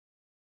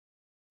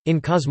In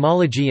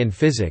cosmology and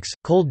physics,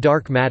 cold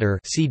dark matter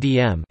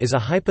 (CDM) is a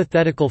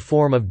hypothetical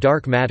form of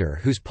dark matter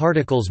whose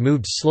particles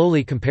moved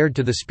slowly compared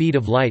to the speed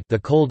of light, the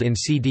cold in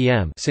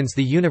CDM, since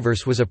the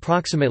universe was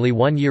approximately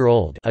 1 year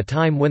old, a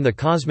time when the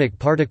cosmic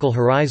particle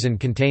horizon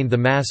contained the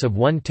mass of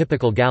one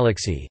typical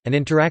galaxy, and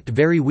interact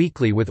very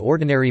weakly with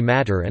ordinary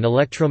matter and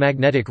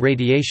electromagnetic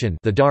radiation,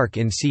 the dark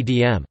in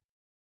CDM.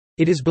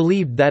 It is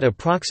believed that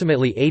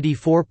approximately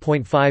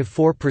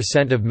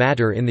 84.54% of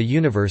matter in the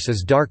universe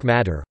is dark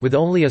matter, with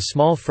only a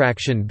small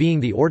fraction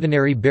being the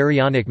ordinary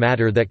baryonic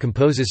matter that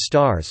composes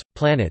stars,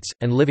 planets,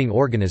 and living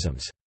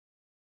organisms.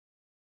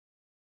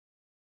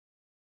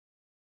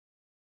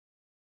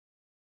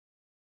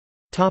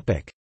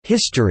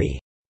 History.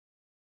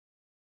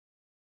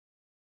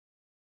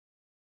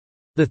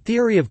 The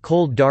theory of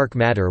cold dark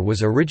matter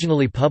was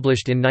originally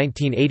published in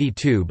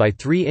 1982 by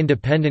three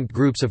independent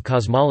groups of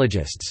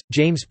cosmologists,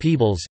 James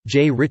Peebles,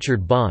 J.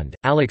 Richard Bond,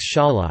 Alex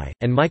Szalai,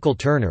 and Michael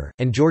Turner,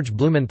 and George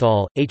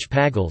Blumenthal, H.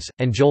 Pagels,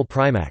 and Joel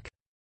Primack.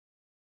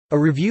 A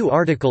review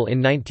article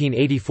in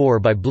 1984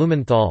 by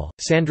Blumenthal,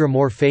 Sandra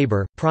Moore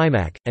Faber,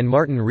 Primack, and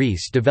Martin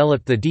Rees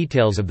developed the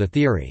details of the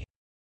theory.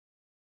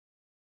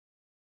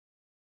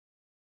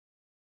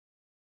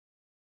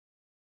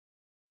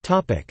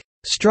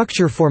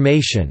 Structure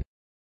formation.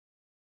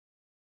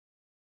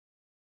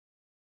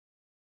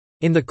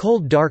 In the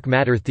cold dark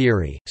matter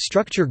theory,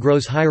 structure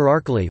grows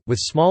hierarchically, with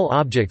small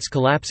objects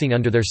collapsing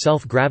under their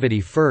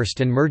self-gravity first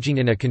and merging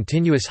in a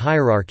continuous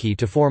hierarchy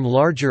to form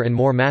larger and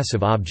more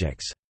massive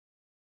objects.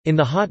 In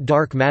the hot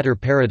dark matter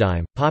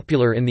paradigm,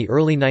 popular in the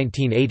early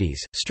 1980s,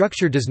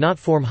 structure does not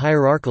form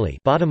hierarchically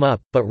bottom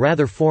up, but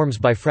rather forms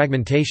by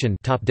fragmentation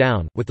top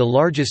down, with the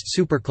largest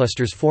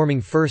superclusters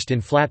forming first in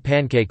flat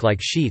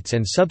pancake-like sheets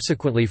and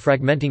subsequently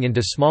fragmenting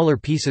into smaller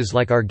pieces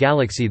like our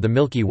galaxy the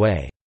Milky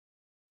Way.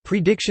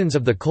 Predictions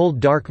of the cold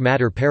dark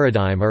matter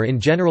paradigm are in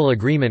general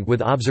agreement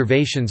with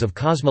observations of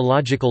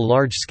cosmological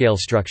large-scale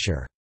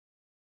structure.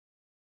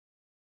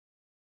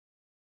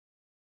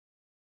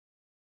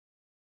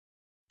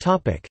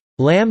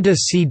 Lambda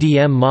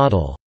CDM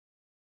model.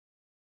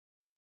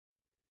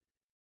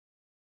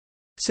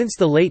 Since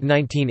the late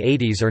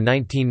 1980s or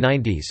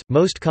 1990s,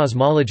 most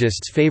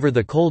cosmologists favor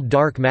the cold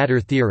dark matter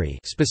theory,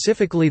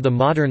 specifically the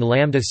modern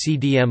Lambda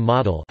CDM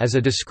model, as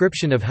a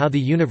description of how the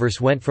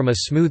universe went from a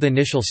smooth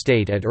initial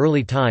state at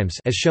early times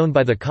as shown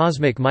by the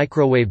cosmic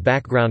microwave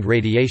background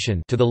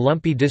radiation to the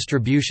lumpy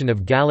distribution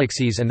of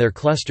galaxies and their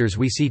clusters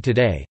we see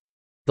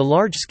today—the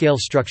large-scale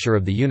structure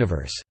of the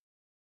universe.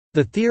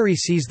 The theory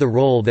sees the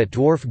role that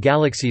dwarf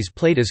galaxies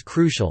played as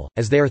crucial,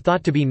 as they are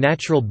thought to be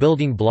natural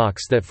building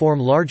blocks that form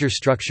larger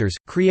structures,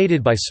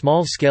 created by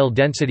small-scale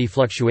density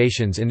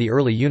fluctuations in the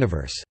early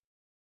universe.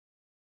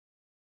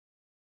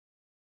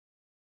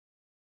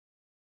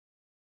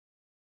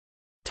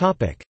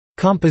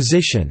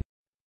 Composition.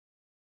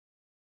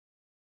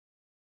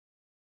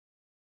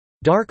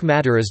 Dark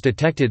matter is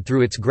detected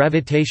through its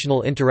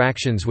gravitational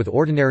interactions with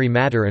ordinary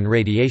matter and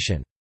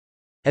radiation.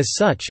 As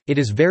such, it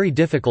is very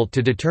difficult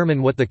to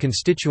determine what the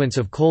constituents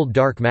of cold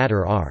dark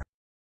matter are.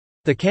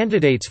 The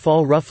candidates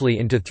fall roughly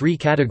into three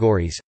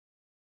categories.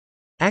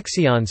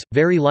 Axions,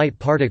 very light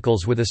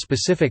particles with a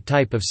specific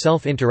type of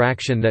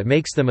self-interaction that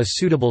makes them a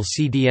suitable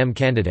CDM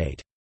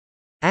candidate.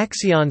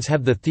 Axions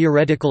have the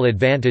theoretical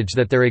advantage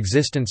that their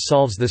existence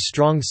solves the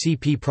strong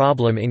CP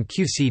problem in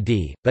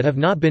QCD, but have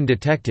not been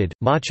detected.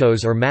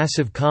 Machos or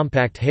massive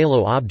compact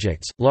halo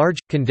objects, large,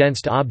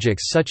 condensed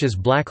objects such as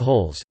black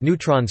holes,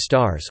 neutron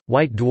stars,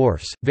 white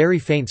dwarfs, very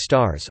faint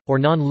stars, or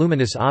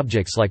non-luminous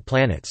objects like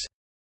planets.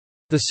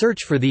 The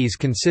search for these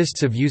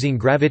consists of using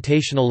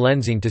gravitational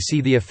lensing to see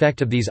the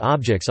effect of these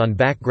objects on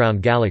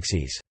background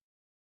galaxies.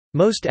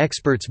 Most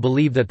experts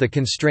believe that the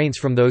constraints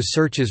from those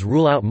searches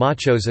rule out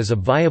machos as a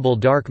viable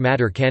dark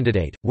matter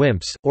candidate,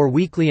 WIMPs, or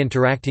weakly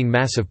interacting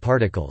massive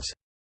particles.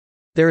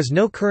 There is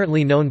no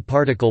currently known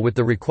particle with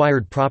the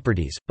required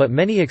properties, but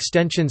many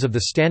extensions of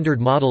the standard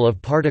model of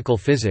particle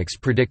physics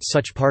predict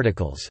such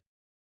particles.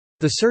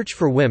 The search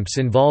for WIMPs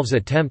involves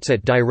attempts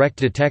at direct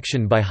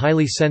detection by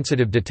highly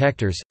sensitive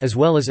detectors, as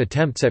well as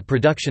attempts at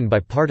production by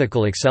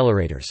particle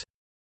accelerators.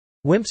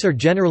 WIMPs are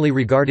generally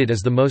regarded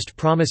as the most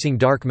promising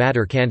dark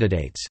matter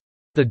candidates.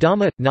 The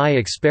DAMA-NI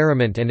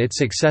experiment and its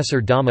successor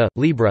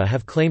DAMA-Libra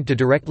have claimed to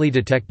directly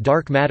detect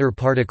dark matter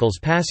particles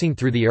passing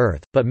through the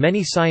Earth, but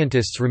many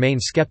scientists remain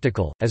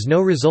skeptical, as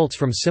no results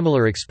from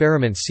similar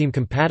experiments seem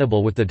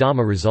compatible with the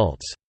DAMA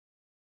results.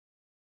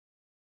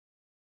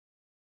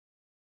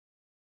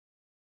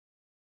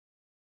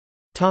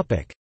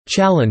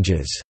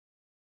 Challenges.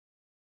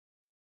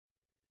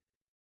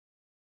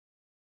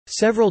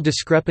 Several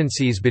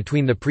discrepancies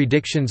between the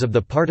predictions of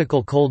the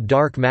particle cold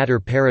dark matter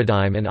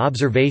paradigm and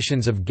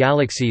observations of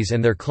galaxies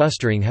and their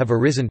clustering have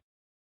arisen.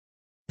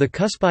 The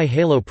Cuspy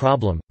halo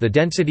problem. The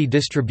density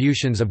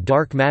distributions of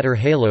dark matter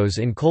halos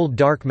in cold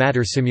dark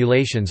matter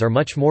simulations are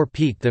much more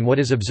peaked than what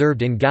is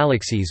observed in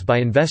galaxies by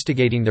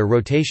investigating their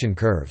rotation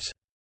curves.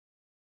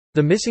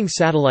 The missing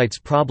satellites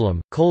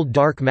problem. Cold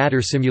dark matter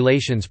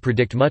simulations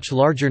predict much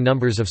larger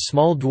numbers of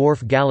small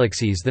dwarf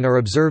galaxies than are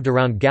observed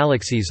around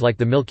galaxies like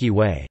the Milky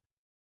Way.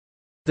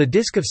 The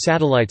disk of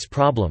satellites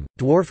problem.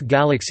 Dwarf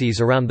galaxies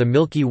around the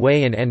Milky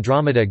Way and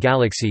Andromeda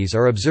galaxies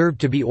are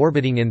observed to be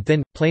orbiting in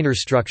thin, planar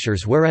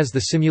structures, whereas the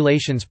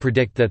simulations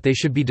predict that they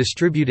should be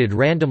distributed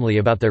randomly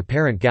about their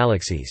parent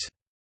galaxies.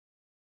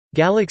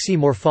 Galaxy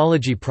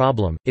morphology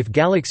problem. If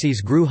galaxies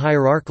grew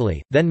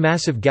hierarchically, then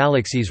massive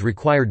galaxies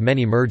required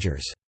many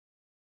mergers.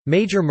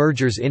 Major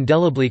mergers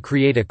indelibly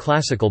create a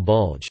classical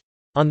bulge.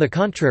 On the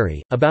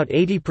contrary, about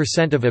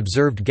 80% of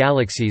observed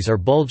galaxies are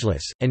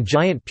bulgeless, and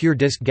giant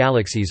pure-disk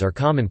galaxies are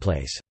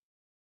commonplace.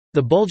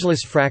 The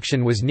bulgeless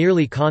fraction was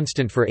nearly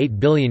constant for 8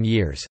 billion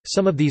years.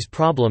 Some of these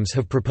problems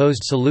have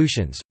proposed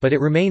solutions, but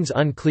it remains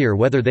unclear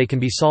whether they can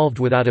be solved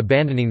without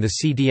abandoning the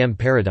CDM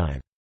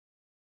paradigm.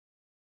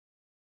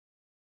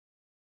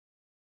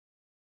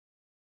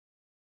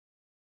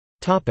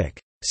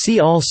 See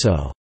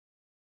also: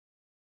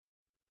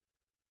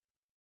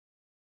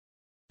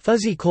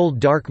 fuzzy cold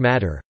dark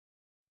matter,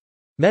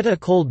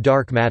 meta-cold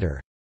dark matter,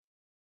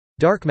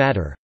 dark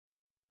matter,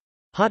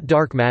 hot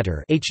dark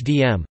matter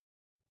 (HDM),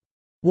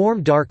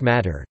 warm dark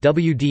matter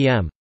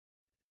 (WDM),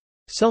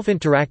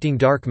 self-interacting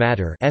dark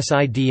matter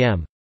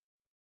 (SIDM),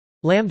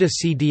 Lambda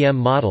CDM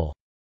model,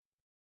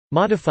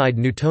 modified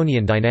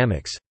Newtonian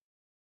dynamics.